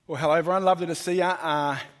Well, hello everyone. Lovely to see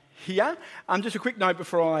you here. Just a quick note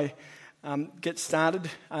before I get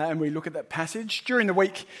started and we look at that passage. During the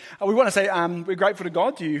week, we want to say we're grateful to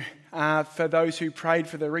God for those who prayed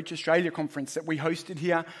for the Reach Australia conference that we hosted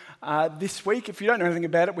here this week. If you don't know anything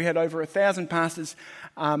about it, we had over 1,000 pastors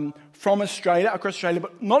from Australia, across Australia,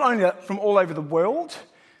 but not only that, from all over the world.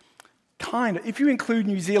 Kind of. If you include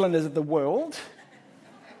New Zealanders of the world.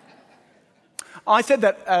 I said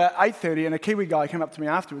that at 8:30 and a Kiwi guy came up to me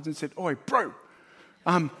afterwards and said, "Oi, bro,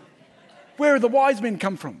 where have the wise men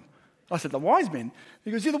come from?" I said, "The wise men?" He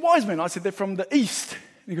goes, "Yeah, the wise men." I said, "They're from the east."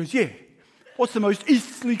 And he goes, "Yeah. What's the most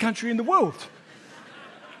easterly country in the world?"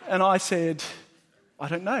 And I said, "I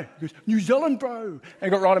don't know." He goes, "New Zealand, bro." And he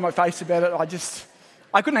got right in my face about it.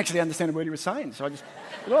 I couldn't actually understand a word he was saying, so I just,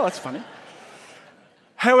 well, that's funny.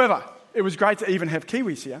 However, it was great to even have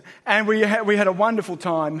Kiwis here, and we had a wonderful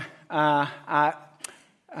time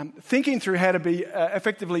thinking through how to be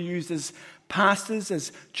effectively used as pastors,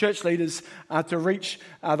 as church leaders, to reach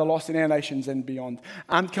the lost in our nations and beyond.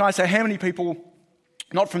 Can I say how many people,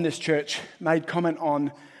 not from this church, made comment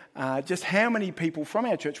on just how many people from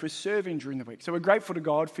our church were serving during the week? So we're grateful to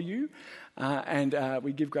God for you, and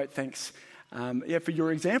we give great thanks for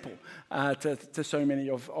your example to so many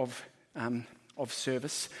of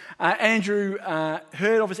service. Andrew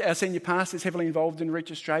Hurd, obviously our senior pastor, is heavily involved in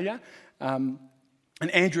Reach Australia. And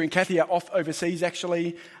Andrew and Kathy are off overseas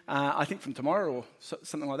actually, I think from tomorrow or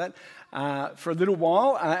something like that, for a little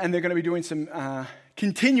while. And they're going to be doing some,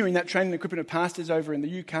 continuing that training and equipping of pastors over in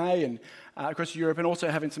the UK and across Europe, and also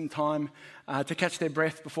having some time to catch their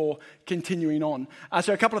breath before continuing on.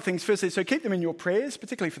 So a couple of things. Firstly, so keep them in your prayers,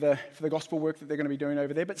 particularly for the gospel work that they're going to be doing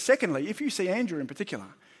over there. But secondly, if you see Andrew in particular,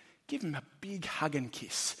 give him a big hug and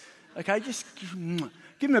kiss, okay? Just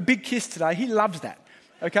give him a big kiss today. He loves that,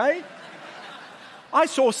 okay? I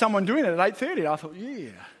saw someone doing it at 8:30. I thought,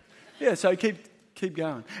 yeah. So keep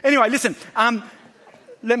going. Anyway, listen.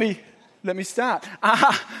 Let me start.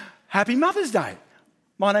 Happy Mother's Day.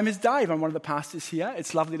 My name is Dave. I'm one of the pastors here.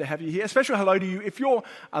 It's lovely to have you here. A special hello to you if you're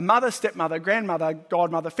a mother, stepmother, grandmother,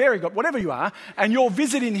 godmother, fairy god, whatever you are, and you're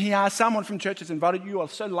visiting here. Someone from church has invited you. You are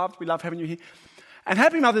so loved. We love having you here. And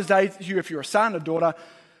happy Mother's Day to you if you're a son, a daughter,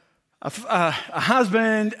 a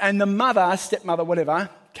husband, and the mother, stepmother, whatever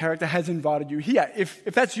character has invited you here. If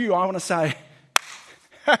that's you, I want to say,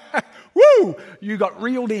 woo, you got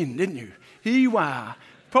reeled in, didn't you? Here you are,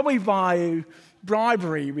 probably by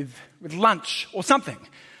bribery with lunch or something.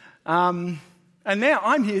 And now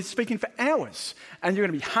I'm here speaking for hours, and you're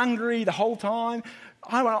going to be hungry the whole time.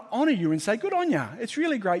 I want to honour you and say, good on you. It's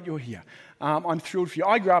really great you're here. I'm thrilled for you.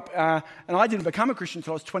 I grew up, and I didn't become a Christian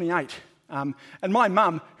until I was 28. And my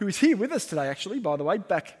mum, who is here with us today, actually, by the way,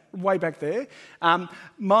 way back there,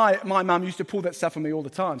 my mum used to pull that stuff on me all the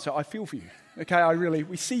time, so I feel for you. Okay,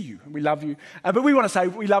 we see you, and we love you. But we want to say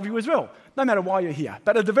we love you as well, no matter why you're here.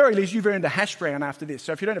 But at the very least, you've earned a hash brown after this.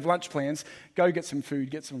 So if you don't have lunch plans, go get some food,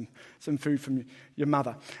 get some food from your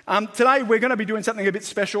mother. Today, we're going to be doing something a bit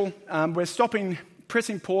special. We're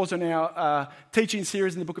pressing pause on our teaching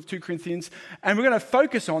series in the book of 2 Corinthians, and we're going to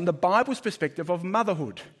focus on the Bible's perspective of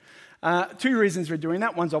motherhood. Two reasons we're doing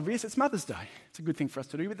that. One's obvious, it's Mother's Day. It's a good thing for us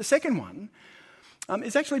to do. But the second one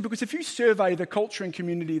is actually because if you survey the culture and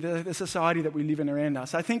community, the society that we live in around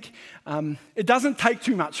us, I think it doesn't take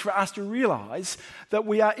too much for us to realise that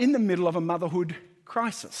we are in the middle of a motherhood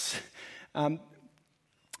crisis.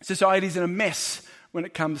 Society's in a mess when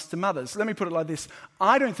it comes to mothers. Let me put it like this.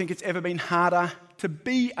 I don't think it's ever been harder to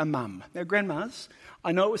be a mum. Now, grandmas,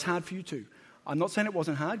 I know it was hard for you too. I'm not saying it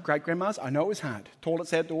wasn't hard. Great-grandmas, I know it was hard.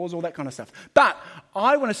 Toilets outdoors, all that kind of stuff. But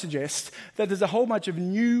I want to suggest that there's a whole bunch of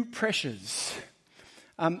new pressures,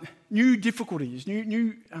 new difficulties,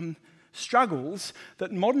 new struggles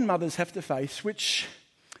that modern mothers have to face, which,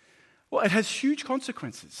 well, it has huge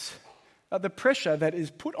consequences. The pressure that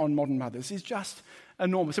is put on modern mothers is just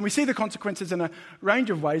enormous. And we see the consequences in a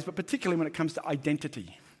range of ways, but particularly when it comes to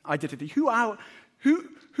identity. Who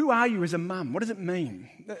are you as a mum? What does it mean?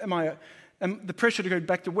 The pressure to go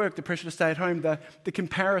back to work, the pressure to stay at home, the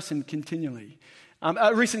comparison continually.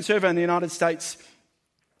 A recent survey in the United States,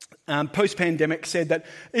 post-pandemic, said that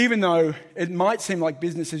even though it might seem like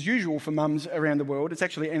business as usual for mums around the world, it's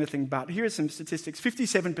actually anything but. Here are some statistics.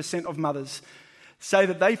 57% of mothers say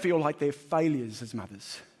that they feel like they're failures as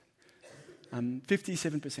mothers.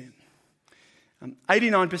 57%.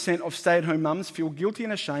 89% of stay-at-home mums feel guilty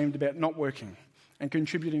and ashamed about not working and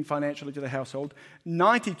contributing financially to the household.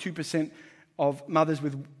 92% of mothers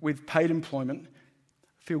with paid employment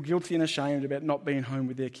feel guilty and ashamed about not being home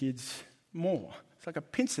with their kids more. It's like a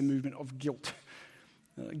pincer movement of guilt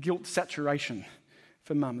saturation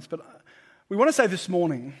for mums. But we want to say this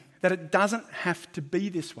morning that it doesn't have to be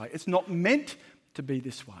this way. It's not meant to be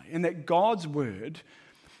this way. And that God's word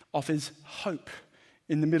offers hope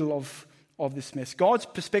in the middle of this mess. God's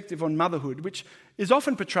perspective on motherhood, which is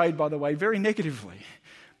often portrayed, by the way, very negatively.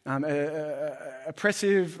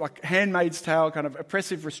 Oppressive, like Handmaid's Tale, kind of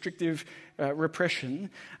oppressive, restrictive repression,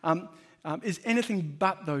 is anything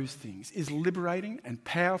but those things, is liberating and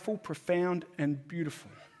powerful, profound and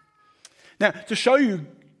beautiful. Now, to show you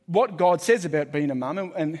what God says about being a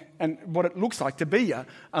mum and what it looks like to be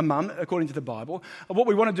a mum, according to the Bible, what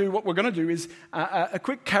we're going to do is a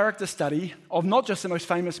quick character study of not just the most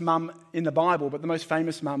famous mum in the Bible, but the most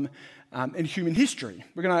famous mum in human history.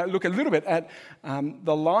 We're going to look a little bit at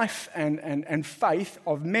the life and faith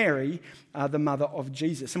of Mary, the mother of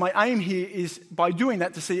Jesus. And my aim here is, by doing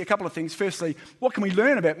that, to see a couple of things. Firstly, what can we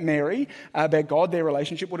learn about Mary, about God, their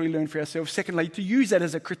relationship? What do we learn for ourselves? Secondly, to use that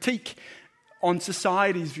as a critique on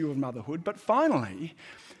society's view of motherhood. But finally,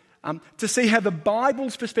 to see how the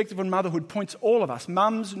Bible's perspective on motherhood points all of us,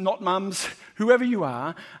 mums, not mums, whoever you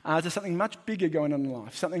are, to something much bigger going on in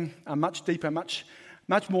life, something much deeper, much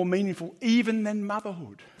more meaningful, even than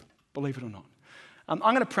motherhood, believe it or not. I'm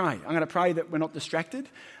going to pray. I'm going to pray that we're not distracted.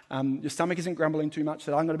 Your stomach isn't grumbling too much,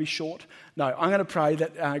 that I'm going to be short. No, I'm going to pray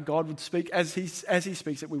that God would speak as he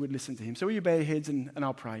speaks, that we would listen to him. So will you bow your heads and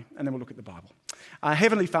I'll pray, and then we'll look at the Bible.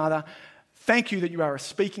 Heavenly Father, thank you that you are a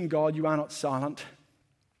speaking God. You are not silent.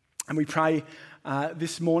 And we pray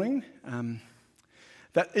this morning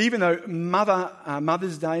that even though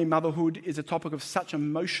Mother's Day, motherhood, is a topic of such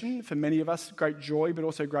emotion for many of us, great joy, but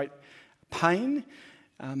also great pain,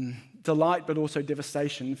 delight, but also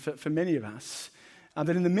devastation for many of us,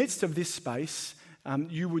 that in the midst of this space,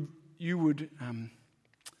 you would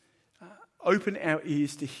open our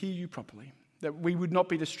ears to hear you properly, that we would not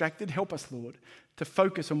be distracted. Help us, Lord, to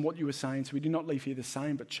focus on what you were saying so we do not leave here the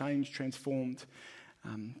same, but changed, transformed,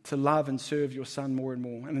 to love and serve your Son more and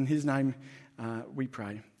more. And in his name we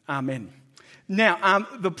pray. Amen. Now,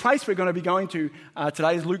 the place we're going to be going to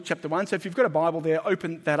today is Luke chapter 1. So if you've got a Bible there,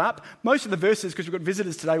 open that up. Most of the verses, because we've got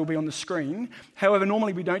visitors today, will be on the screen. However,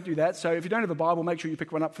 normally we don't do that. So if you don't have a Bible, make sure you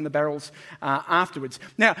pick one up from the barrels afterwards.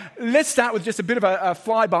 Now, let's start with just a bit of a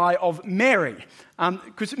flyby of Mary.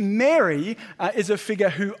 Because Mary is a figure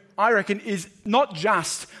who I reckon is not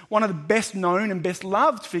just one of the best known and best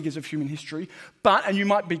loved figures of human history, but, and you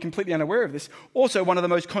might be completely unaware of this, also one of the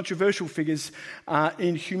most controversial figures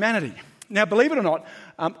in humanity. Now, believe it or not,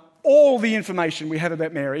 all the information we have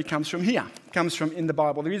about Mary comes from here, comes from in the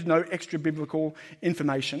Bible. There is no extra biblical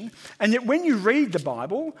information. And yet when you read the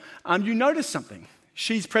Bible, you notice something.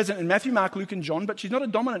 She's present in Matthew, Mark, Luke and John, but she's not a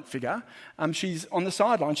dominant figure. She's on the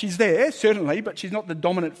sideline. She's there, certainly, but she's not the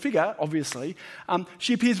dominant figure, obviously.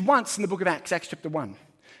 She appears once in the book of Acts chapter 1,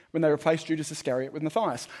 when they replaced Judas Iscariot with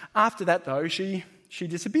Matthias. After that, though, she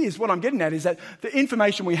disappears. What I'm getting at is that the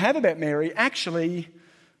information we have about Mary actually,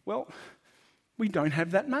 well, we don't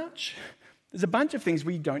have that much. There's a bunch of things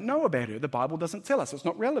we don't know about her. The Bible doesn't tell us. It's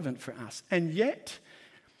not relevant for us. And yet,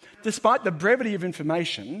 despite the brevity of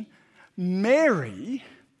information, Mary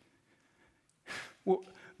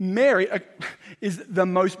is the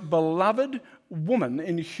most beloved woman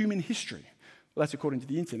in human history. Well, that's according to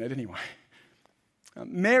the internet anyway.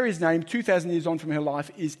 Mary's name, 2,000 years on from her life,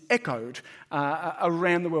 is echoed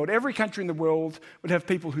around the world. Every country in the world would have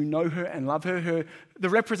people who know her and love her. The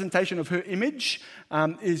representation of her image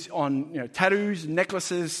is on tattoos,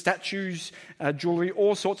 necklaces, statues, jewellery,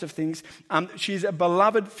 all sorts of things. She's a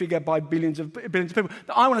beloved figure by billions of people.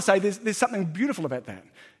 I want to say there's something beautiful about that,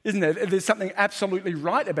 isn't there? There's something absolutely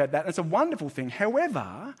right about that, and it's a wonderful thing.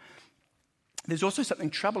 However, there's also something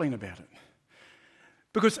troubling about it.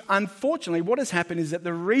 Because unfortunately, what has happened is that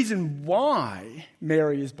the reason why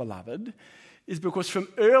Mary is beloved is because from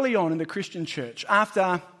early on in the Christian church,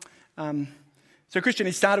 after... So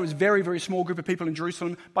Christianity started with a very, very small group of people in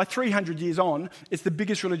Jerusalem. By 300 years on, it's the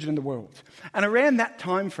biggest religion in the world. And around that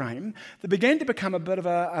time frame, there began to become a bit of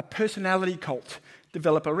a personality cult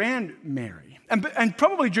develop around Mary. And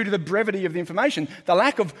probably due to the brevity of the information, the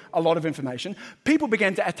lack of a lot of information, people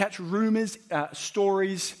began to attach rumours,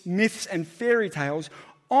 stories, myths and fairy tales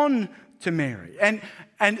on to Mary.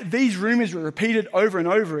 And these rumours were repeated over and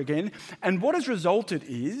over again. And what has resulted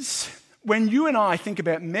is, when you and I think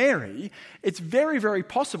about Mary, it's very, very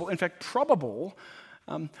possible, in fact probable,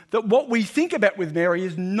 that what we think about with Mary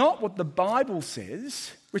is not what the Bible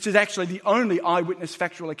says, which is actually the only eyewitness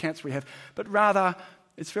factual accounts we have, but rather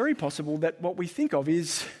it's very possible that what we think of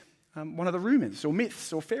is one of the rumours or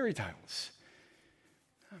myths or fairy tales.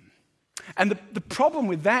 And the problem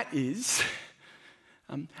with that is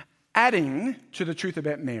adding to the truth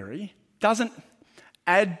about Mary doesn't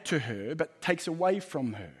add to her, but takes away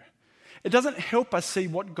from her. It doesn't help us see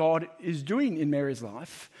what God is doing in Mary's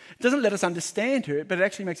life. It doesn't let us understand her, but it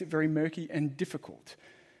actually makes it very murky and difficult.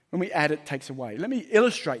 When we add, it takes away. Let me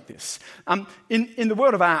illustrate this. In the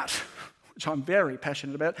world of art, which I'm very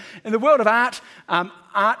passionate about, in the world of art,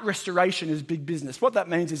 art restoration is big business. What that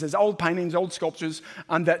means is there's old paintings, old sculptures,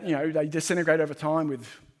 that they disintegrate over time with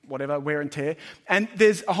whatever, wear and tear. And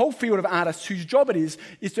there's a whole field of artists whose job it is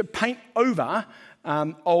to paint over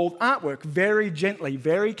old artwork very gently,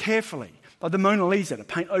 very carefully. Like the Mona Lisa, to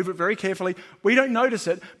paint over it very carefully. We don't notice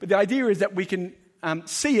it, but the idea is that we can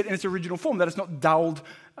see it in its original form, that it's not dulled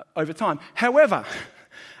over time. However,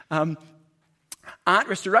 art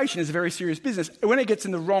restoration is a very serious business. When it gets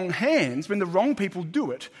in the wrong hands, when the wrong people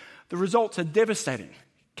do it, the results are devastating,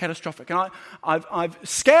 catastrophic. And I've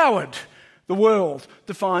scoured the world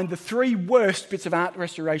to find the 3 worst bits of art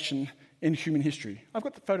restoration in human history. I've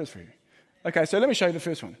got the photos for you. Okay, so let me show you the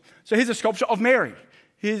first one. So here's a sculpture of Mary.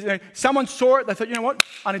 Someone saw it, they thought, you know what,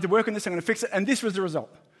 I need to work on this, I'm going to fix it, and this was the result.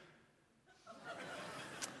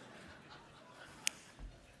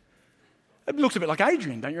 It looks a bit like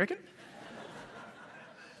Adrian, don't you reckon?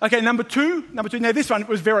 Okay, number two. Now, this one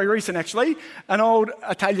was very recent, actually. An old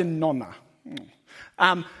Italian nonna.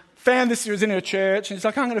 Found this, she was in her church, and she's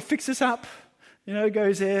like, I'm going to fix this up.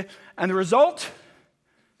 Goes there. And the result,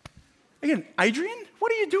 again, Adrian,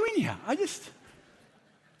 what are you doing here?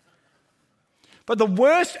 But the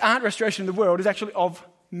worst art restoration in the world is actually of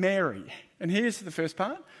Mary. And here's the first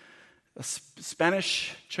part. A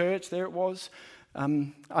Spanish church, there it was.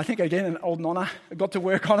 I think, again, an old nonna got to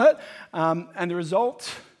work on it. And the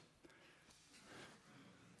result...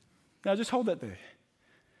 Now, just hold that there.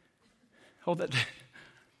 Hold that there.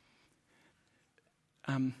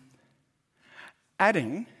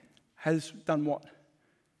 Adding has done what?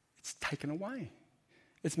 It's taken away.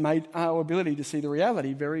 It's made our ability to see the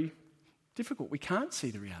reality very difficult. We can't see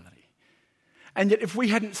the reality. And yet, if we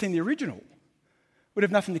hadn't seen the original, we'd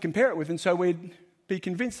have nothing to compare it with, and so we'd be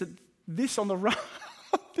convinced that this on the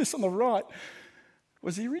right,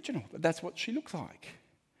 was the original. That's what she looked like.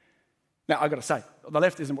 Now, I've got to say, the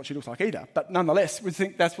left isn't what she looks like either, but nonetheless, we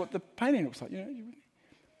think that's what the painting looks like.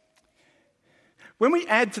 When we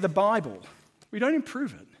add to the Bible, we don't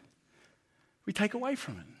improve it. We take away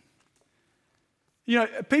from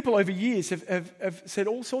it. People over years have said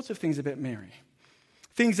all sorts of things about Mary.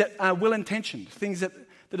 Things that are well-intentioned, things that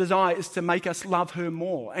the desire is to make us love her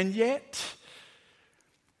more. And yet,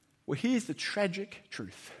 well, here's the tragic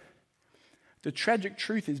truth. The tragic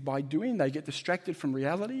truth is by doing, they get distracted from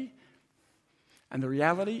reality, and the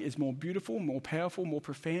reality is more beautiful, more powerful, more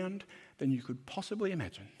profound than you could possibly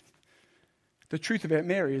imagine. The truth about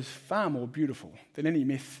Mary is far more beautiful than any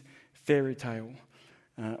myth, fairy tale,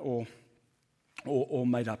 or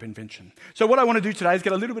made-up invention. So what I want to do today is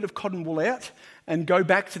get a little bit of cotton wool out and go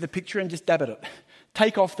back to the picture and just dab at it.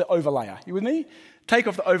 Take off the overlayer. You with me? Take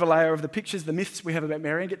off the overlayer of the pictures, the myths we have about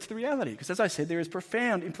Mary, and get to the reality. Because as I said, there is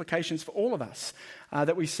profound implications for all of us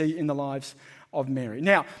that we see in the lives of Mary.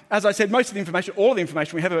 Now, as I said, most of the information, all of the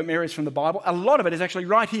information we have about Mary is from the Bible. A lot of it is actually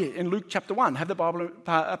right here in Luke chapter 1. Have the Bible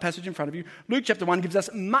passage in front of you. Luke chapter 1 gives us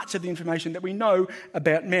much of the information that we know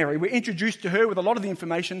about Mary. We're introduced to her with a lot of the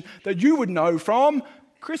information that you would know from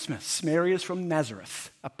Christmas. Mary is from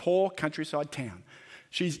Nazareth, a poor countryside town.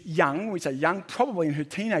 She's young, we say young, probably in her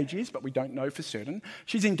teenage years, but we don't know for certain.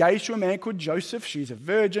 She's engaged to a man called Joseph. She's a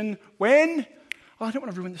virgin. When? Oh, I don't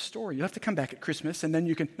want to ruin the story. You'll have to come back at Christmas and then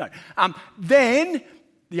you can... No. Then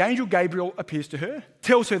the angel Gabriel appears to her,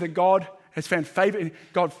 tells her that God has found favour.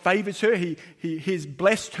 God favours her. He's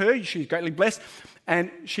blessed her. She's greatly blessed.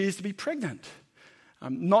 And she is to be pregnant.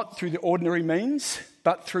 Not through the ordinary means,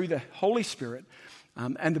 but through the Holy Spirit.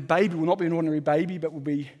 And the baby will not be an ordinary baby, but will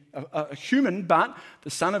be a human, but the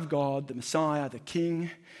Son of God, the Messiah, the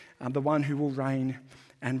King, the one who will reign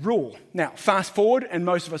and rule. Now, fast forward, and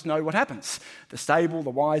most of us know what happens. The stable, the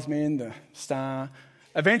wise men, the star,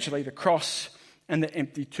 eventually the cross and the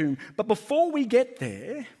empty tomb. But before we get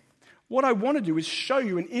there, what I want to do is show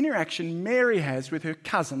you an interaction Mary has with her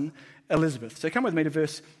cousin Elizabeth. So come with me to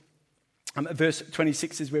verse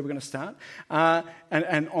 26 is where we're going to start,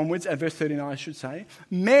 and onwards, at verse 39, I should say.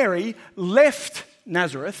 Mary left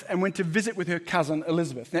Nazareth and went to visit with her cousin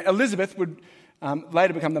Elizabeth. Now, Elizabeth would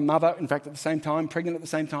later become the mother, in fact, at the same time, pregnant at the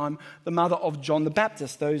same time, the mother of John the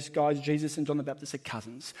Baptist. Those guys, Jesus and John the Baptist, are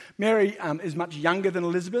cousins. Mary is much younger than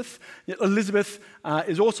Elizabeth. Elizabeth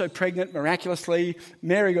is also pregnant miraculously.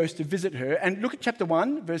 Mary goes to visit her. And look at chapter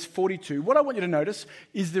 1, verse 42. What I want you to notice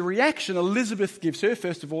is the reaction Elizabeth gives her,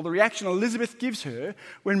 first of all, the reaction Elizabeth gives her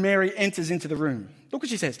when Mary enters into the room. Look what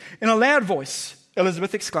she says. In a loud voice,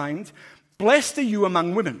 Elizabeth exclaimed, Blessed are you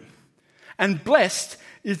among women, and blessed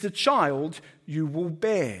is the child you will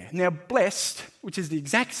bear. Now, blessed, which is the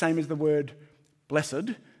exact same as the word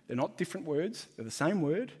blessed, they're not different words, they're the same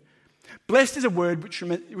word. Blessed is a word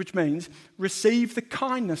which means receive the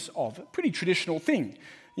kindness of. A pretty traditional thing,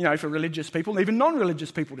 for religious people and even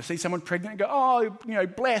non-religious people to see someone pregnant and go, oh,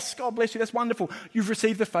 bless, God bless you, that's wonderful. You've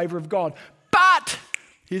received the favour of God. But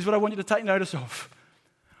here's what I want you to take notice of.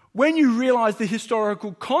 When you realise the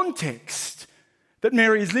historical context that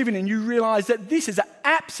Mary is living in, you realise that this is an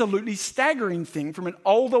absolutely staggering thing from an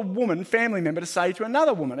older woman, family member, to say to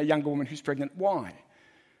another woman, a younger woman who's pregnant. Why?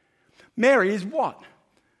 Mary is what?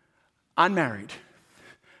 Unmarried,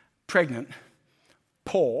 pregnant,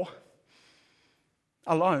 poor,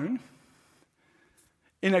 alone,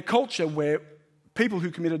 in a culture where people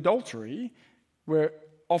who commit adultery were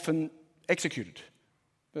often executed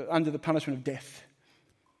under the punishment of death.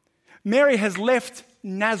 Mary has left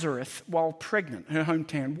Nazareth while pregnant, her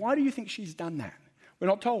hometown. Why do you think she's done that? We're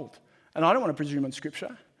not told. And I don't want to presume on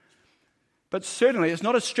Scripture. But certainly it's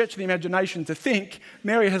not a stretch of the imagination to think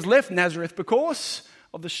Mary has left Nazareth because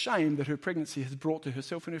of the shame that her pregnancy has brought to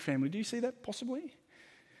herself and her family. Do you see that possibly?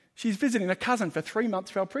 She's visiting a cousin for 3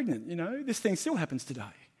 months while pregnant. This thing still happens today.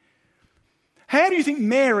 How do you think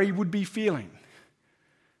Mary would be feeling?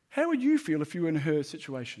 How would you feel if you were in her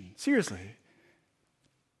situation? Seriously.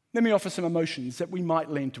 Let me offer some emotions that we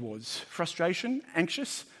might lean towards. Frustration,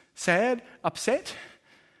 anxious, sad, upset.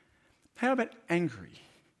 How about angry?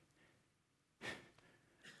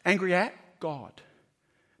 Angry at God.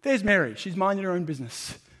 There's Mary. She's minding her own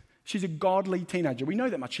business. She's a godly teenager. We know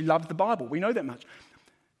that much. She loved the Bible. We know that much.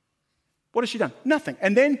 What has she done? Nothing.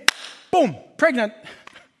 And then, boom, pregnant.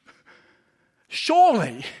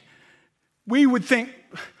 Surely, we would think,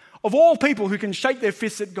 of all people who can shake their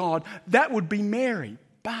fists at God, that would be Mary.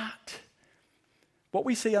 But what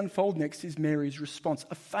we see unfold next is Mary's response,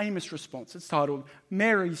 a famous response. It's titled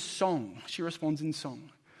Mary's Song. She responds in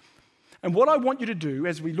song. And what I want you to do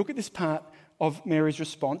as we look at this part of Mary's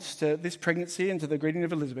response to this pregnancy and to the greeting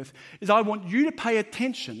of Elizabeth is I want you to pay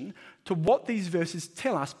attention to what these verses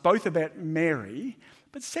tell us, both about Mary,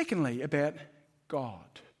 but secondly, about God.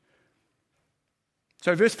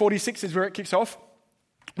 So verse 46 is where it kicks off.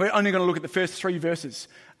 We're only going to look at the first 3 verses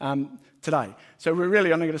today. So we're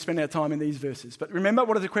really only going to spend our time in these verses. But remember,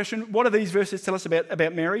 what is the question? What do these verses tell us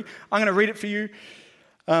about Mary? I'm going to read it for you,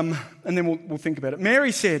 and then we'll think about it.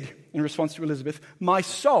 Mary said, in response to Elizabeth, "My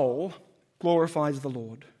soul glorifies the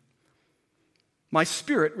Lord. My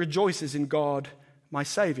spirit rejoices in God, my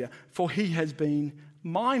Saviour, for he has been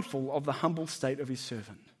mindful of the humble state of his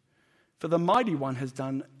servant. For the Mighty One has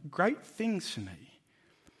done great things for me.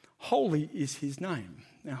 Holy is his name."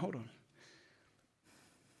 Now, hold on.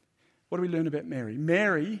 What do we learn about Mary?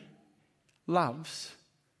 Mary loves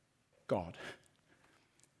God.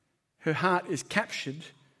 Her heart is captured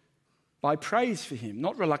by praise for him,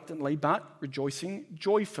 not reluctantly, but rejoicing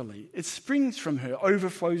joyfully. It springs from her,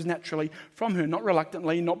 overflows naturally from her, not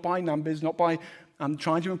reluctantly, not by numbers, not by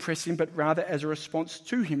trying to impress him, but rather as a response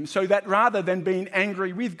to him. So that rather than being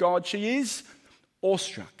angry with God, she is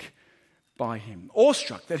awestruck by him.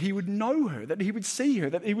 Awestruck that he would know her, that he would see her,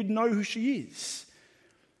 that he would know who she is.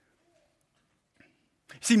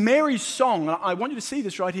 See, Mary's song, I want you to see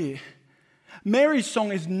this right here. Mary's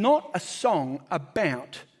song is not a song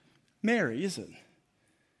about Mary, is it?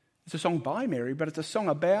 It's a song by Mary, but it's a song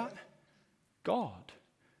about God.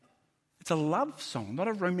 It's a love song, not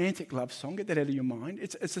a romantic love song. Get that out of your mind.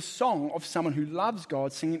 It's a song of someone who loves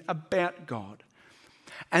God, singing about God.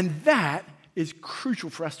 And that is crucial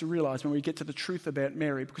for us to realize when we get to the truth about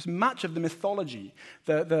Mary, because much of the mythology,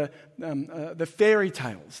 the fairy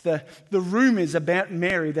tales, the rumors about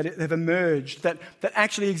Mary that have emerged, that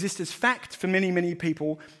actually exist as fact for many, many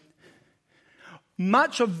people,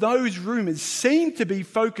 much of those rumors seem to be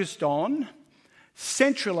focused on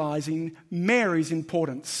centralizing Mary's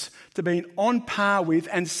importance to being on par with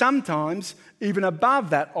and sometimes even above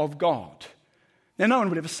that of God. Now, no one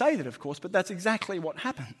would ever say that, of course, but that's exactly what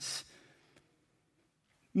happens.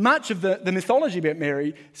 Much of the mythology about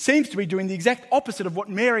Mary seems to be doing the exact opposite of what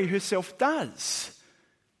Mary herself does.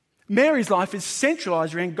 Mary's life is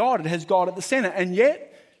centralized around God. It has God at the center. And yet,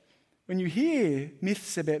 when you hear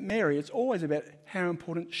myths about Mary, it's always about how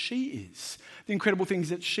important she is, the incredible things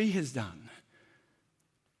that she has done.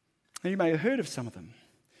 Now, you may have heard of some of them.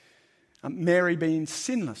 Mary being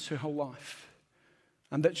sinless her whole life.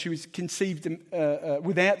 That she was conceived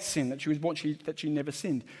without sin, that she never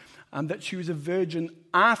sinned. That she was a virgin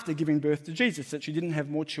after giving birth to Jesus, that she didn't have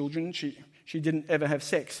more children. She She didn't ever have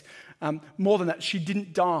sex. More than that, she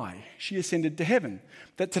didn't die. She ascended to heaven.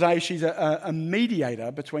 That today she's a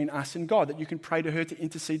mediator between us and God, that you can pray to her to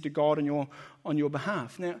intercede to God on your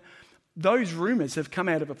behalf. Now, those rumours have come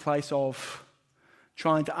out of a place of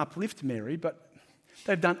trying to uplift Mary, but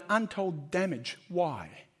they've done untold damage. Why?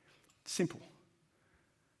 Simple.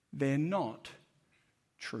 They're not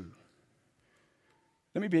true.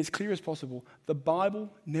 Let me be as clear as possible. The Bible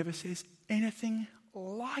never says anything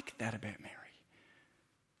like that about Mary.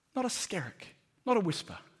 Not a skerrick, not a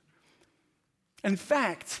whisper. In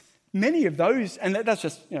fact, many of those, and that's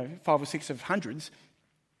just 5 or 6 of hundreds,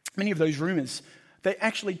 many of those rumours, they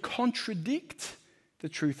actually contradict the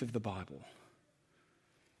truth of the Bible.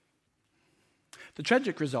 The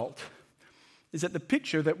tragic result is that the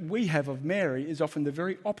picture that we have of Mary is often the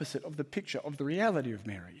very opposite of the picture of the reality of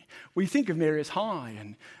Mary. We think of Mary as high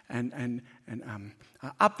and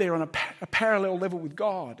up there on a parallel level with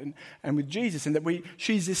God and with Jesus, and that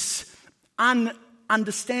she's this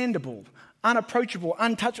ununderstandable, unapproachable,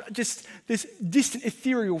 untouchable, just this distant,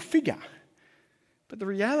 ethereal figure. But the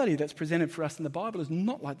reality that's presented for us in the Bible is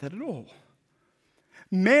not like that at all.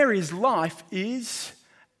 Mary's life is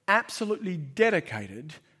absolutely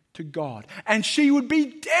dedicated to God. And she would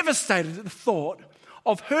be devastated at the thought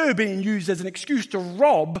of her being used as an excuse to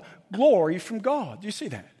rob glory from God. Do you see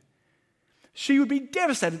that? She would be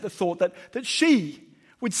devastated at the thought that she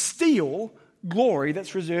would steal glory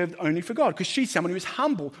that's reserved only for God, because she's someone who is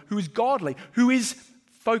humble, who is godly, who is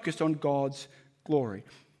focused on God's glory.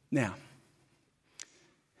 Now,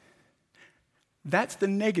 that's the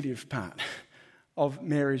negative part of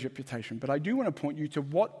Mary's reputation. But I do want to point you to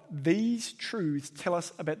what these truths tell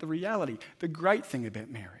us about the reality, the great thing about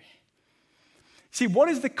Mary. See, what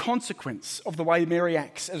is the consequence of the way Mary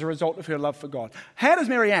acts as a result of her love for God? How does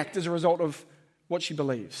Mary act as a result of what she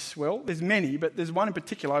believes? Well, there's many, but there's one in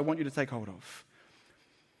particular I want you to take hold of.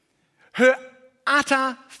 Her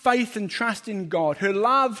utter faith and trust in God, her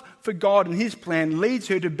love for God and his plan leads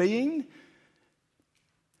her to being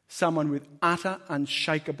someone with utter,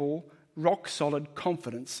 unshakable, rock-solid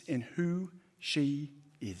confidence in who she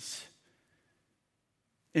is,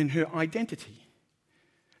 in her identity.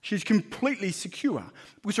 She's completely secure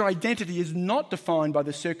because her identity is not defined by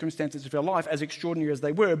the circumstances of her life, as extraordinary as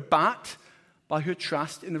they were, but by her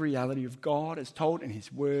trust in the reality of God as told in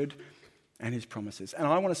his word and his promises. And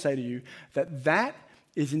I want to say to you that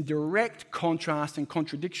is in direct contrast and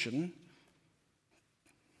contradiction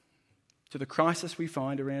to the crisis we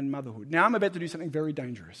find around motherhood. Now, I'm about to do something very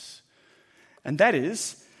dangerous. And that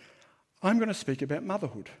is, I'm going to speak about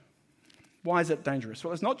motherhood. Why is that dangerous?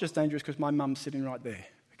 Well, it's not just dangerous because my mum's sitting right there,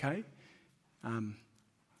 okay?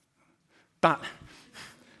 But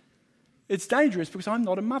it's dangerous because I'm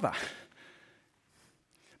not a mother.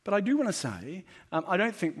 But I do want to say, I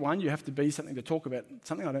don't think, one, you have to be something to talk about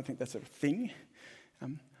something. I don't think that's a thing.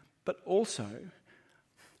 But also,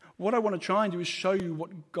 what I want to try and do is show you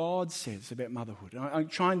what God says about motherhood. I'm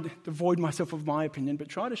trying to devoid myself of my opinion, but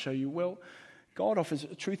try to show you, well, God offers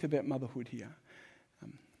a truth about motherhood here.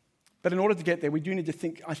 But in order to get there, we do need to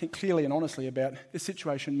think, I think, clearly and honestly about the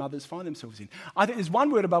situation mothers find themselves in. I think there's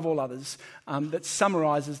one word above all others that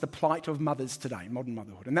summarises the plight of mothers today, modern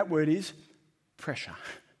motherhood, and that word is pressure.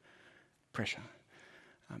 Pressure.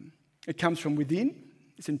 It comes from within,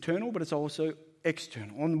 it's internal, but it's also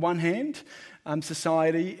external. On one hand,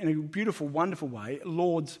 society, in a beautiful, wonderful way,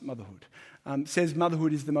 lauds motherhood. Says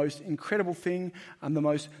motherhood is the most incredible thing, the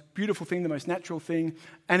most beautiful thing, the most natural thing.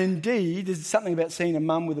 And indeed, there's something about seeing a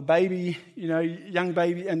mum with a baby, young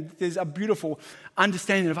baby, and there's a beautiful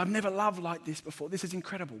understanding of, I've never loved like this before. This is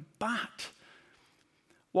incredible. But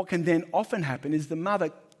what can then often happen is the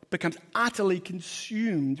mother becomes utterly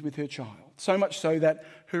consumed with her child, so much so that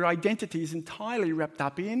her identity is entirely wrapped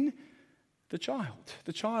up in the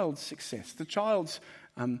child's success, the child's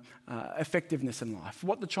effectiveness in life,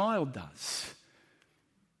 what the child does.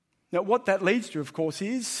 Now, what that leads to, of course,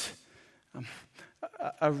 is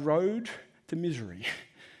a road to misery,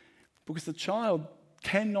 because the child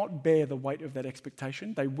cannot bear the weight of that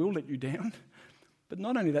expectation. They will let you down. But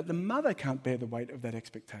not only that, the mother can't bear the weight of that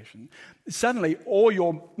expectation. Suddenly, all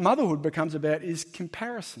your motherhood becomes about is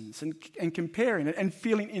comparisons and comparing it and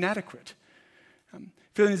feeling inadequate.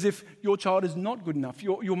 Feeling as if your child is not good enough,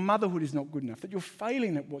 your motherhood is not good enough, that you're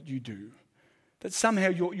failing at what you do, that somehow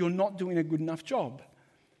you're not doing a good enough job.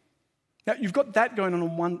 Now, you've got that going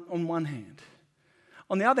on one hand.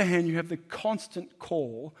 On the other hand, you have the constant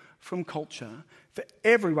call from culture for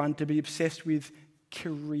everyone to be obsessed with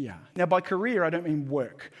career. Now, by career, I don't mean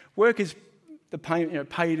work. Work is the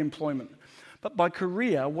paid employment. But by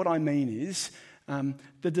career, what I mean is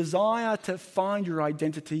the desire to find your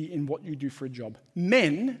identity in what you do for a job.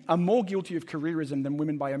 Men are more guilty of careerism than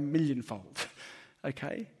women by a millionfold.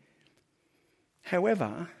 Okay?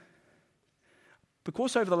 However,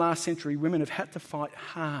 because over the last century women have had to fight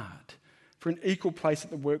hard for an equal place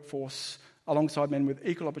at the workforce alongside men with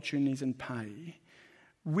equal opportunities and pay,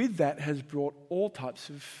 with that has brought all types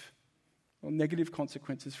of negative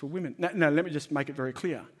consequences for women. Now, let me just make it very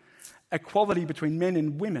clear. Equality between men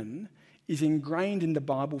and women is ingrained in the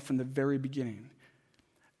Bible from the very beginning.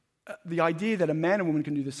 The idea that a man and woman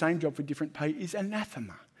can do the same job for different pay is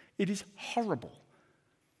anathema. It is horrible.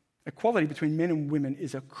 Equality between men and women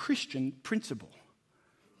is a Christian principle.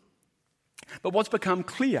 But what's become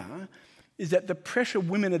clear is that the pressure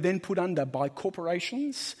women are then put under by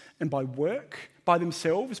corporations and by work, by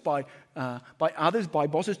themselves, by others, by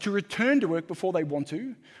bosses, to return to work before they want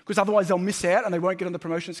to, because otherwise they'll miss out and they won't get on the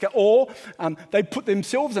promotion scale, or they put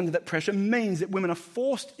themselves under that pressure, means that women are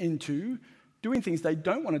forced into doing things they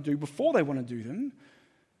don't want to do before they want to do them.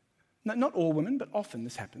 No, not all women, but often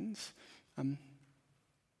this happens.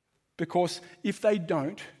 Because if they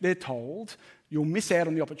don't, they're told, you'll miss out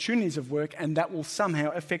on the opportunities of work and that will somehow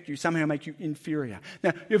affect you, somehow make you inferior.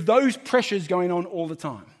 Now, you have those pressures going on all the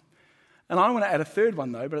time. And I want to add a third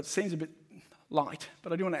one, though, but it seems a bit light,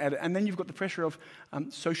 but I do want to add it. And then you've got the pressure of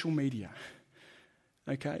social media.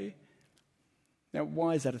 Okay? Now,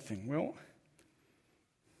 why is that a thing? Well,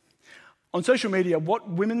 on social media, what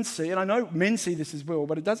women see, and I know men see this as well,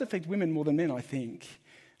 but it does affect women more than men, I think,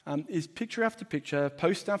 is picture after picture,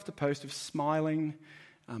 post after post of smiling,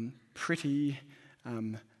 pretty,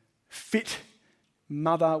 fit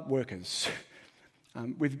mother workers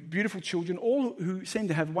with beautiful children, all who seem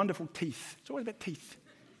to have wonderful teeth. It's always about teeth.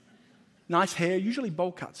 Nice hair, usually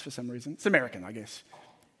bowl cuts for some reason. It's American, I guess.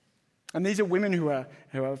 And these are women who are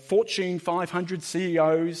Fortune 500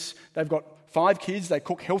 CEOs. They've got 5 kids. They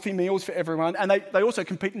cook healthy meals for everyone. And they also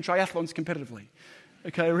compete in triathlons competitively,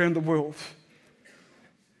 okay, around the world.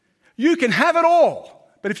 You can have it all,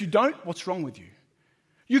 but if you don't, what's wrong with you?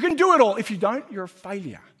 You can do it all. If you don't, you're a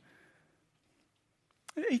failure.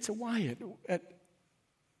 It eats away at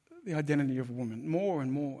the identity of a woman more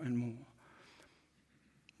and more and more.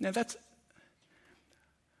 Now that's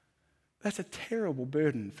a terrible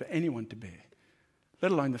burden for anyone to bear,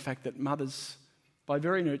 let alone the fact that mothers, by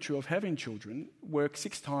very nature of having children, work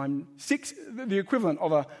the equivalent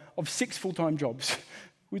of 6 full-time jobs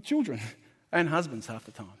with children, and husbands half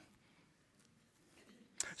the time.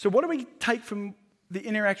 So what do we take from the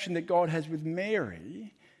interaction that God has with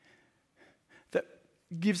Mary that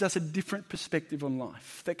gives us a different perspective on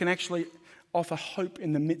life, that can actually offer hope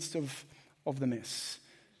in the midst of the mess?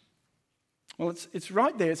 Well, it's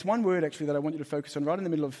right there. It's one word, actually, that I want you to focus on right in the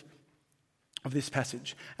middle of this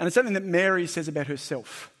passage. And it's something that Mary says about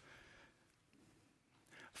herself.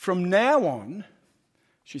 From now on,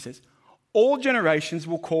 she says, all generations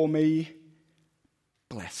will call me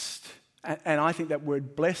blessed. And I think that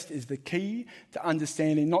word blessed is the key to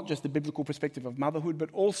understanding not just the biblical perspective of motherhood,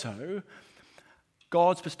 but also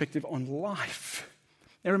God's perspective on life.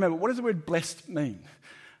 Now remember, what does the word blessed mean?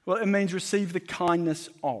 Well, it means receive the kindness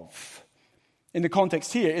of. In the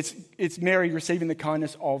context here, it's Mary receiving the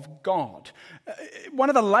kindness of God. One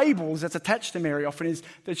of the labels that's attached to Mary often is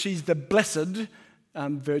that she's the blessed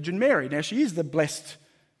Virgin Mary. Now, she is the blessed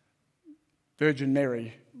Virgin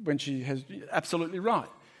Mary when she has absolutely right.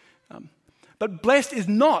 But blessed is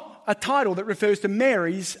not a title that refers to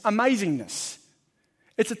Mary's amazingness.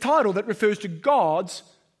 It's a title that refers to God's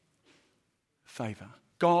favour,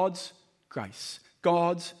 God's grace,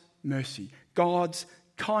 God's mercy, God's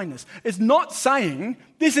kindness. It's not saying,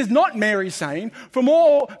 this is not Mary saying, from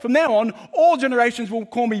now on, all generations will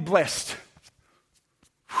call me blessed.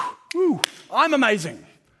 Whew, I'm amazing.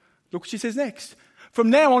 Look what she says next.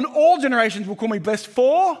 From now on, all generations will call me blessed,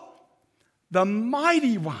 for the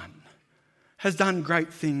mighty one has done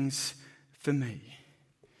great things for me.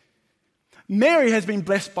 Mary has been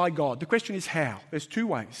blessed by God. The question is how? There's 2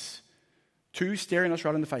 ways. 2 staring us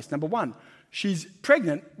right in the face. Number 1, she's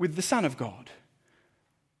pregnant with the Son of God.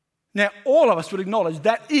 Now, all of us would acknowledge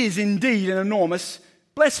that is indeed an enormous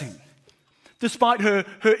blessing. Despite her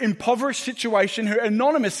impoverished situation, her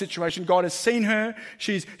anonymous situation, God has seen her.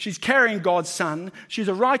 She's carrying God's Son. She's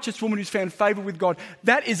a righteous woman who's found favour with God.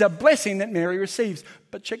 That is a blessing that Mary receives.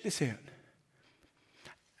 But check this out.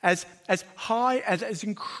 As high, as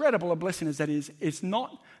incredible a blessing as that is, it's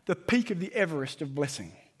not the peak of the Everest of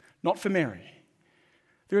blessing. Not for Mary.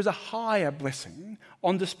 There is a higher blessing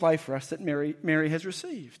on display for us that Mary has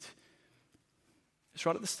received. It's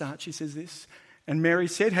right at the start. She says this. And Mary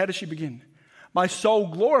said, how does she begin? My soul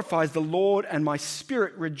glorifies the Lord, and my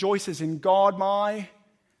spirit rejoices in God, my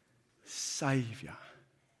Saviour.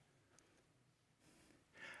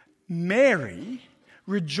 Mary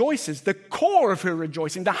rejoices. The core of her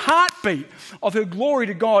rejoicing, the heartbeat of her glory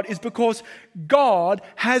to God, is because God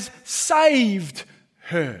has saved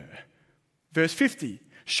her. Verse 50,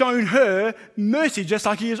 shown her mercy just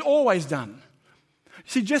like he has always done.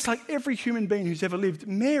 See, just like every human being who's ever lived,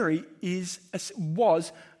 Mary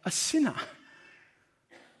was a sinner,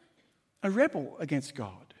 a rebel against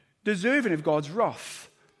God, deserving of God's wrath.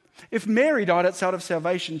 If Mary died outside of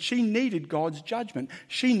salvation, she needed God's judgment.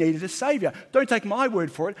 She needed a Saviour. Don't take my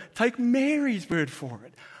word for it. Take Mary's word for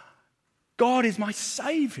it. God is my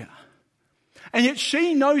Saviour. And yet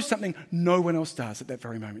she knows something no one else does at that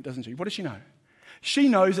very moment, doesn't she? What does she know? She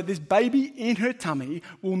knows that this baby in her tummy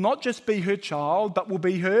will not just be her child, but will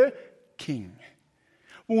be her king.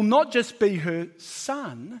 Will not just be her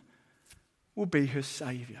son, will be her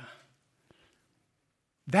Saviour.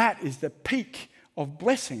 That is the peak of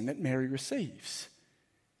blessing that Mary receives.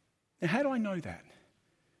 Now, how do I know that?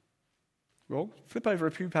 Well, flip over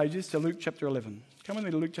a few pages to Luke chapter 11. Come with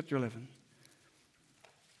me to Luke chapter 11.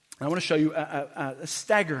 I want to show you a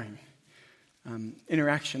staggering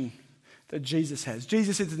interaction that Jesus has.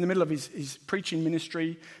 Jesus is in the middle of his preaching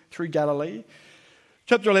ministry through Galilee.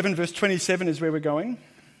 Chapter 11, verse 27 is where we're going.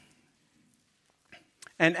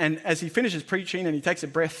 And as he finishes preaching and he takes a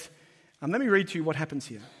breath, let me read to you what happens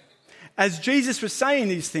here. As Jesus was saying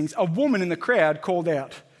these things, a woman in the crowd called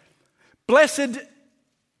out, Blessed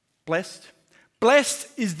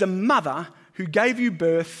is the mother who gave you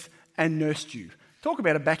birth and nursed you. Talk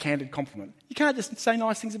about a backhanded compliment. You can't just say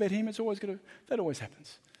nice things about him. That always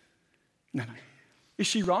happens. No. Is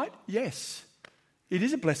she right? Yes. It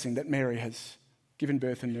is a blessing that Mary has given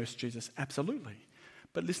birth and nursed Jesus. Absolutely.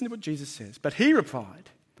 But listen to what Jesus says. But he replied,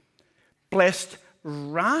 Blessed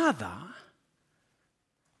rather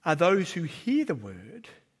are those who hear the word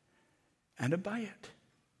and obey it.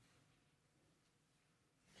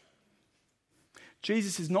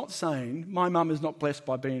 Jesus is not saying, my mum is not blessed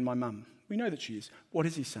by being my mum. We know that she is. What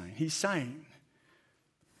is he saying? He's saying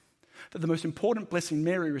that the most important blessing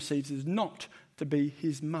Mary receives is not to be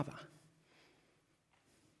his mother.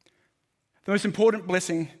 The most important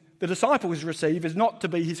blessing the disciples receive is not to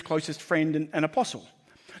be his closest friend and apostle,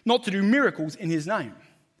 not to do miracles in his name.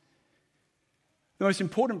 The most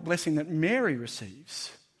important blessing that Mary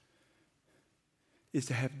receives is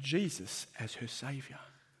to have Jesus as her Saviour,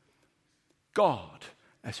 God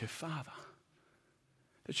as her Father,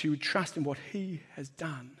 that she would trust in what he has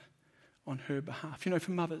done on her behalf. You know,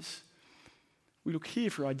 for mothers, we look here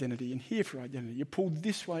for identity and here for identity. You're pulled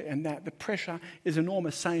this way and that. The pressure is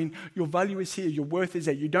enormous, saying your value is here, your worth is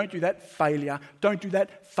there. You don't do that, failure. Don't do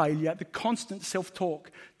that, failure. The constant self-talk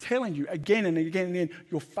telling you again and again and again,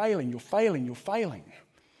 you're failing, you're failing, you're failing.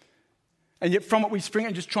 And yet from it we spring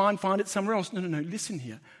and just try and find it somewhere else. No, listen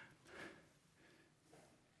here.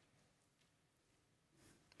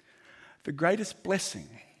 The greatest blessing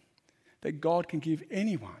that God can give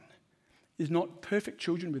anyone is not perfect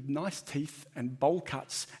children with nice teeth and bowl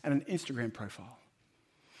cuts and an Instagram profile.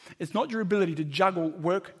 It's not your ability to juggle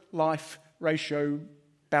work-life ratio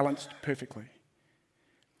balanced perfectly.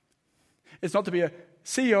 It's not to be a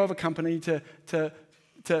CEO of a company, to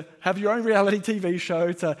have your own reality TV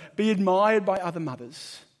show, to be admired by other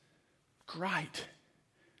mothers. Great.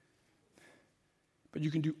 But you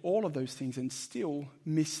can do all of those things and still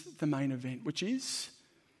miss the main event, which is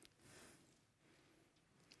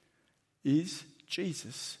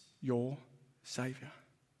Jesus your Saviour?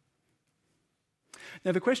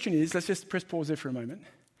 Now the question is, let's just press pause there for a moment.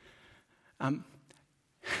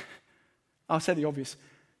 I'll say the obvious.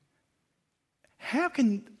 How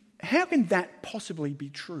can that possibly be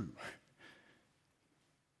true?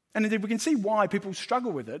 And indeed we can see why people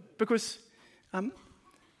struggle with it, because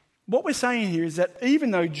what we're saying here is that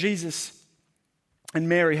even though Jesus and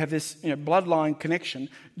Mary have this bloodline connection,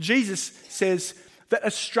 Jesus says that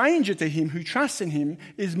a stranger to him who trusts in him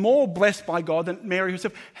is more blessed by God than Mary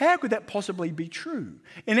herself. How could that possibly be true?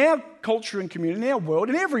 In our culture and community, in our world,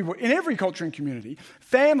 in every culture and community,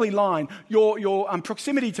 family line, your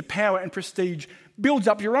proximity to power and prestige builds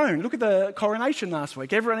up your own. Look at the coronation last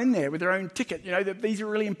week. Everyone in there with their own ticket. These are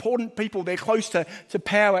really important people. They're close to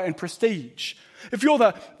power and prestige. If you're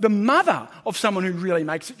the mother of someone who really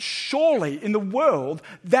makes it, surely in the world,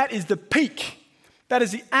 that is the peak. That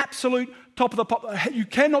is the absolute top of the pop. You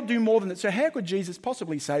cannot do more than that. So how could Jesus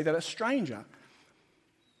possibly say that a stranger,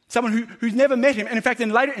 someone who's never met him, and in fact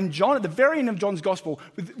later in John, at the very end of John's gospel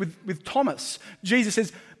with Thomas, Jesus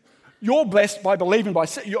says, You're blessed by believing by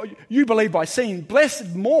you believe by seeing.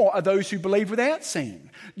 Blessed more are those who believe without seeing.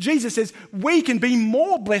 Jesus says we can be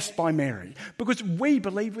more blessed by Mary because we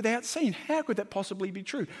believe without seeing. How could that possibly be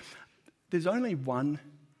true? There's only one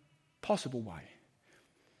possible way.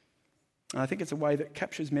 And I think it's a way that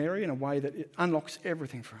captures Mary in a way that it unlocks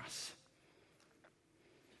everything for us.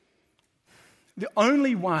 The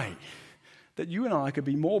only way that you and I could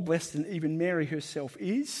be more blessed than even Mary herself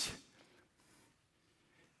is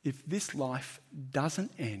if this life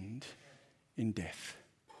doesn't end in death.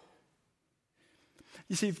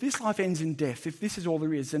 You see, if this life ends in death, if this is all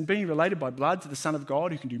there is, and being related by blood to the Son of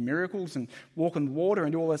God who can do miracles and walk on water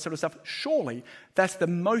and do all that sort of stuff, surely that's the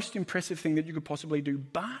most impressive thing that you could possibly do.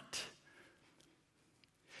 But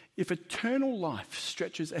if eternal life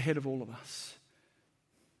stretches ahead of all of us,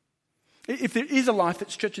 if there is a life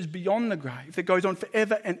that stretches beyond the grave, that goes on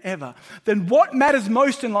forever and ever, then what matters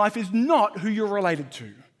most in life is not who you're related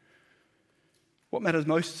to. What matters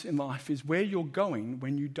most in life is where you're going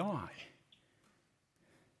when you die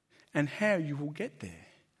and how you will get there.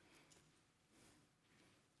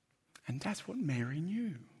 And that's what Mary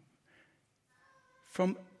knew.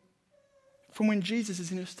 From when Jesus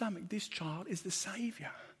is in her stomach, this child is the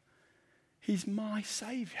Saviour. He's my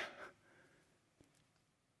Saviour.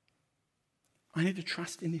 I need to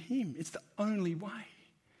trust in him. It's the only way.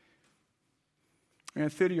 And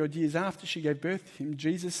 30-odd years after she gave birth to him,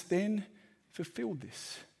 Jesus then fulfilled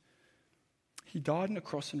this. He died on a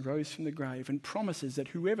cross and rose from the grave and promises that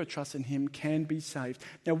whoever trusts in him can be saved.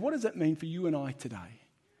 Now, what does that mean for you and I today?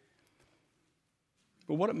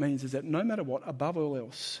 Well, what it means is that no matter what, above all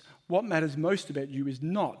else, what matters most about you is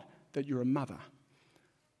not that you're a mother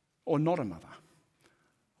or not a mother.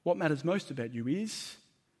 What matters most about you is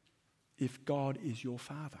if God is your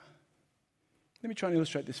Father. Let me try and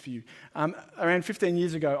illustrate this for you. Around 15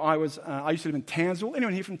 years ago, I used to live in Townsville.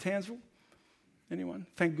 Anyone here from Townsville? Anyone?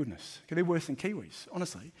 Thank goodness. Okay, they're worse than Kiwis,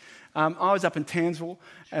 honestly. I was up in Townsville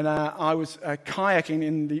and I was kayaking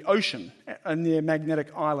in the ocean near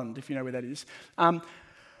Magnetic Island, if you know where that is. And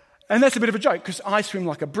that's a bit of a joke because I swim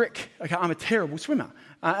like a brick. Okay, I'm a terrible swimmer.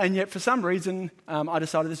 And yet for some reason, I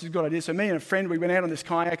decided this is a good idea. So me and a friend, we went out on this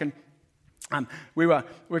kayak and we were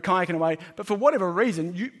kayaking away. But for whatever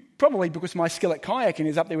reason, probably because my skill at kayaking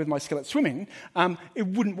is up there with my skill at swimming, it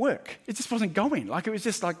wouldn't work. It just wasn't going. Like it was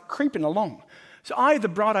just like creeping along. So I had the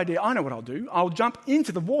bright idea, I know what I'll do. I'll jump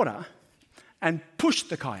into the water and push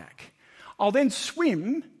the kayak. I'll then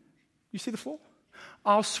swim. You see the floor?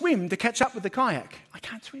 I'll swim to catch up with the kayak. I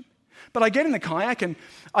can't swim. But I get in the kayak and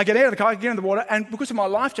I get out of the kayak, get in the water, and because of my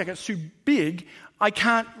life jacket's too big, I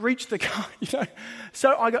can't reach the kayak.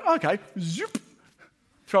 So I go, okay, zoop,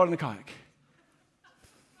 throw it in the kayak.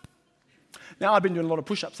 Now, I'd been doing a lot of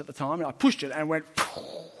push-ups at the time, and I pushed it and went,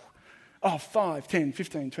 5, 10,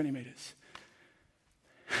 15, 20 metres.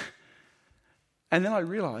 And then I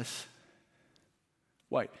realised,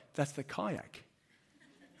 wait, that's the kayak.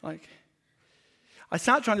 Like, I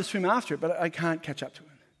start trying to swim after it, but I can't catch up to it.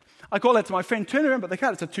 I call out to my friend, turn around, but they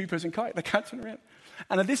can't. It's a two-person kayak. They can't turn around.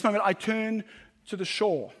 And at this moment, I turn to the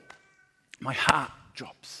shore. My heart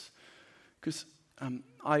drops because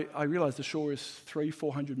I realise the shore is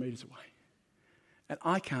 300-400 metres away. And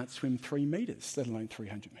I can't swim 3 metres, let alone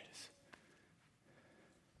 300 metres.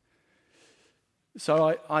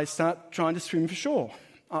 So I start trying to swim for shore.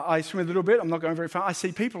 I swim a little bit. I'm not going very far. I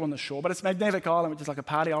see people on the shore, but it's Magnetic Island, which is like a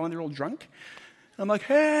party island. They're all drunk. And I'm like,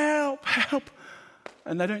 help, help.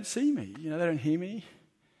 And they don't see me. They don't hear me.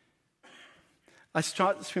 I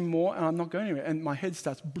start to swim more, and I'm not going anywhere. And my head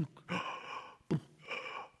starts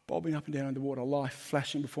bobbing up and down underwater, life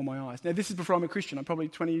flashing before my eyes. Now, this is before I'm a Christian. I'm probably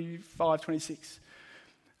 25, 26.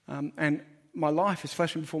 And my life is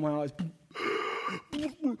flashing before my eyes.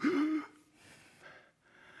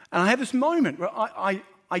 And I have this moment where I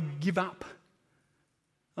give up.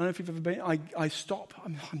 I don't know if you've ever been. I stop.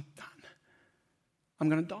 I'm done. I'm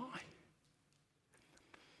going to die.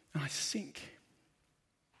 And I sink.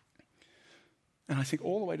 And I sink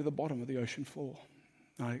all the way to the bottom of the ocean floor.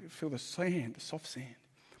 And I feel the sand, the soft sand.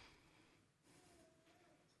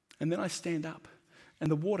 And then I stand up,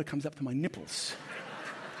 and the water comes up to my nipples.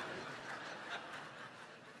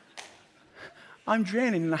 I'm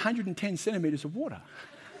drowning in 110 centimetres of water.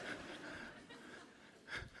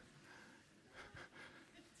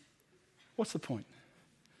 What's the point?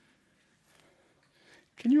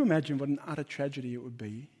 Can you imagine what an utter tragedy it would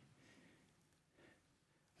be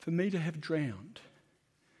for me to have drowned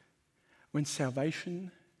when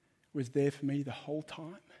salvation was there for me the whole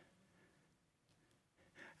time?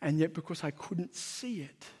 And yet because I couldn't see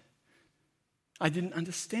it, I didn't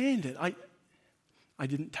understand it, I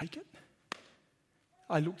didn't take it.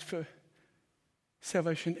 I looked for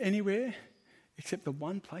salvation anywhere except the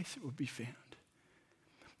one place it would be found.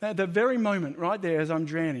 Now, at the very moment, right there, as I'm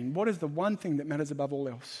drowning, what is the one thing that matters above all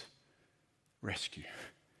else? Rescue.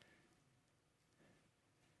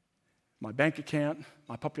 My bank account,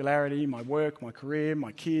 my popularity, my work, my career,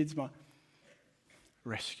 my kids, my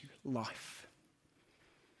rescue, life.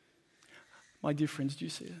 My dear friends, do you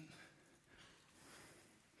see it?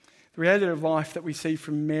 The reality of life that we see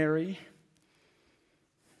from Mary,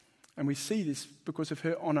 and we see this because of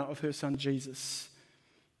her honour of her son Jesus,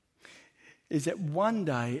 is that one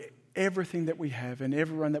day everything that we have and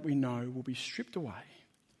everyone that we know will be stripped away.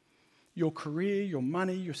 Your career, your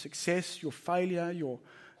money, your success, your failure, your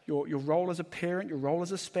role as a parent, your role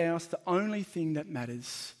as a spouse, the only thing that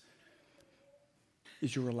matters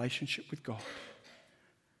is your relationship with God.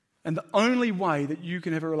 And the only way that you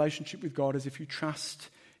can have a relationship with God is if you trust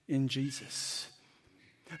in Jesus.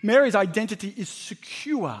 Mary's identity is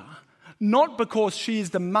secure, not because she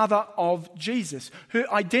is the mother of Jesus. Her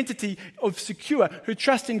identity of secure, her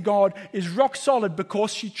trust in God is rock solid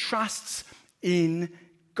because she trusts in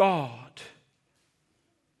God.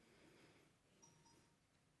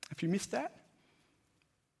 If you missed that,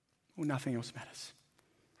 well, nothing else matters.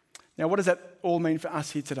 Now, what does that all mean for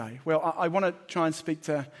us here today? Well, I want to try and speak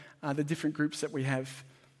to the different groups that we have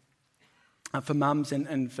for mums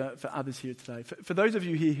and for others here today. For those of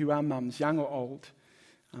you here who are mums, young or old,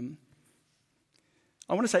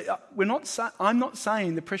 I want to say, I'm not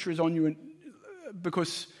saying the pressure is on you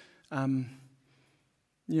because, I'm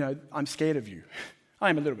scared of you. I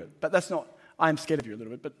am a little bit, but I am scared of you a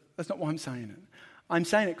little bit, but that's not why I'm saying it. I'm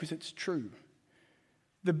saying it because it's true.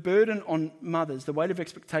 The burden on mothers, the weight of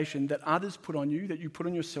expectation that others put on you, that you put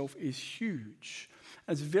on yourself, is huge.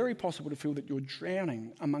 It's very possible to feel that you're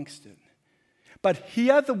drowning amongst it. But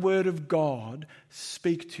hear the word of God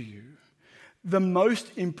speak to you. The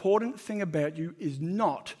most important thing about you is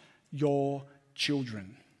not your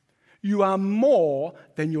children. You are more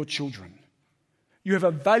than your children. You have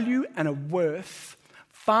a value and a worth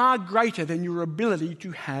far greater than your ability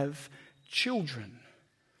to have children.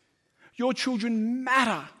 Your children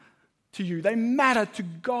matter to you. They matter to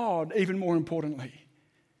God, even more importantly.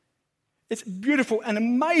 It's beautiful and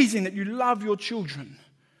amazing that you love your children,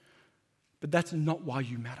 but that's not why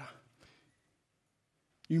you matter.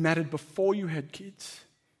 You mattered before you had kids.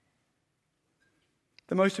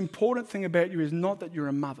 The most important thing about you is not that you're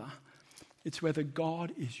a mother, it's whether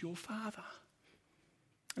God is your father.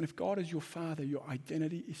 And if God is your father, your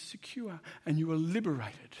identity is secure and you are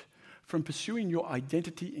liberated from pursuing your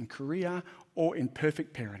identity in career or in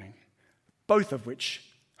perfect parenting, both of which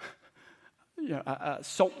are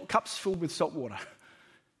cups filled with salt water.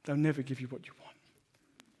 They'll never give you what you want.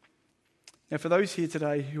 Now, for those here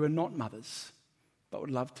today who are not mothers but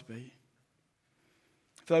would love to be,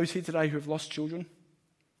 for those here today who have lost children,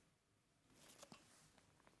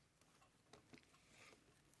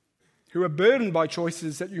 who are burdened by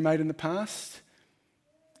choices that you made in the past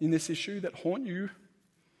in this issue that haunt you,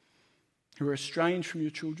 who are estranged from your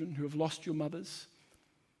children, who have lost your mothers,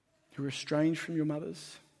 who are estranged from your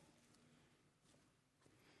mothers.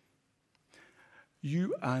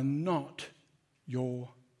 You are not your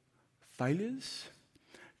failures.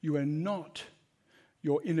 You are not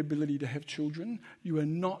your inability to have children. You are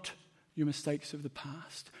not your mistakes of the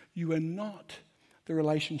past. You are not the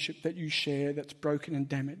relationship that you share that's broken and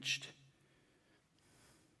damaged.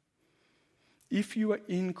 If you are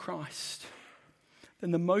in Christ,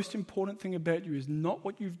 then the most important thing about you is not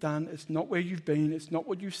what you've done, it's not where you've been, it's not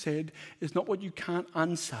what you've said, it's not what you can't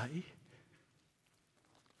unsay.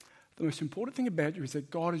 The most important thing about you is that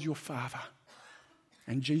God is your Father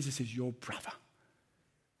and Jesus is your brother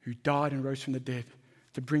who died and rose from the dead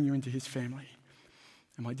to bring you into his family.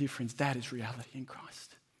 And my dear friends, that is reality in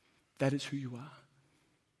Christ. That is who you are.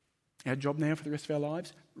 Our job now for the rest of our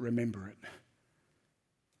lives, remember it.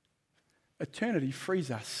 Eternity frees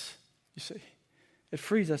us, you see. It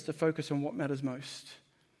frees us to focus on what matters most.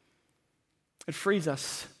 It frees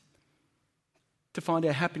us to find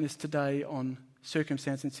our happiness today on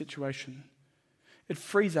circumstance and situation. It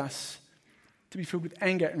frees us to be filled with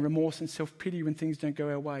anger and remorse and self-pity when things don't go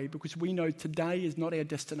our way, because we know today is not our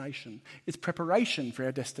destination. It's preparation for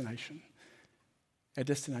our destination. Our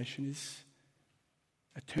destination is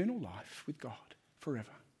eternal life with God forever.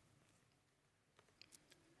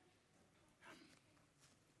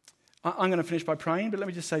 I'm going to finish by praying, but let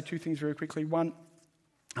me just say two things very quickly. One,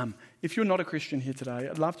 if you're not a Christian here today,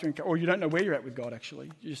 I'd love to or you don't know where you're at with God actually,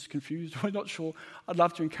 you're just confused or not sure, I'd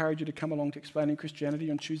love to encourage you to come along to Explaining Christianity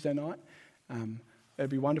on Tuesday night. It'd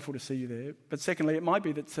be wonderful to see you there. But secondly, it might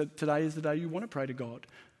be that today is the day you want to pray to God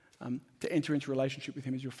to enter into relationship with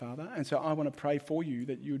him as your Father. And so I want to pray for you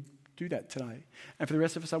that you would do that today. And for the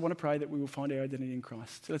rest of us, I want to pray that we will find our identity in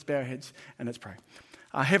Christ. So let's bow our heads and let's pray.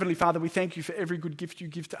 Heavenly Father, we thank you for every good gift you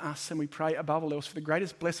give to us, and we pray above all else for the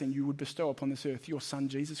greatest blessing you would bestow upon this earth, your Son,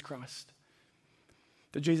 Jesus Christ.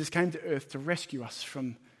 That Jesus came to earth to rescue us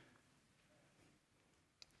from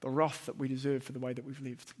the wrath that we deserve for the way that we've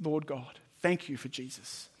lived. Lord God, thank you for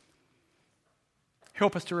Jesus.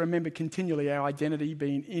 Help us to remember continually our identity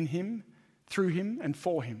being in him, through him, and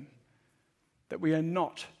for him. That we are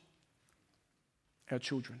not our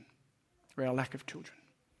children or our lack of children.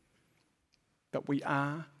 But we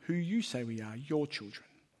are who you say we are, your children.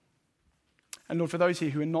 And Lord, for those here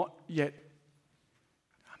who are not yet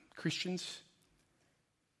Christians,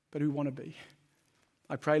 but who want to be,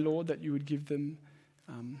 I pray, Lord, that you would give them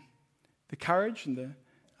the courage and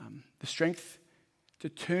the strength to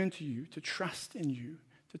turn to you, to trust in you,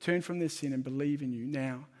 to turn from their sin and believe in you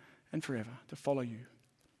now and forever, to follow you.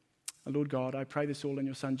 And Lord God, I pray this all in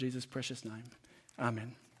your Son Jesus' precious name.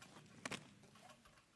 Amen.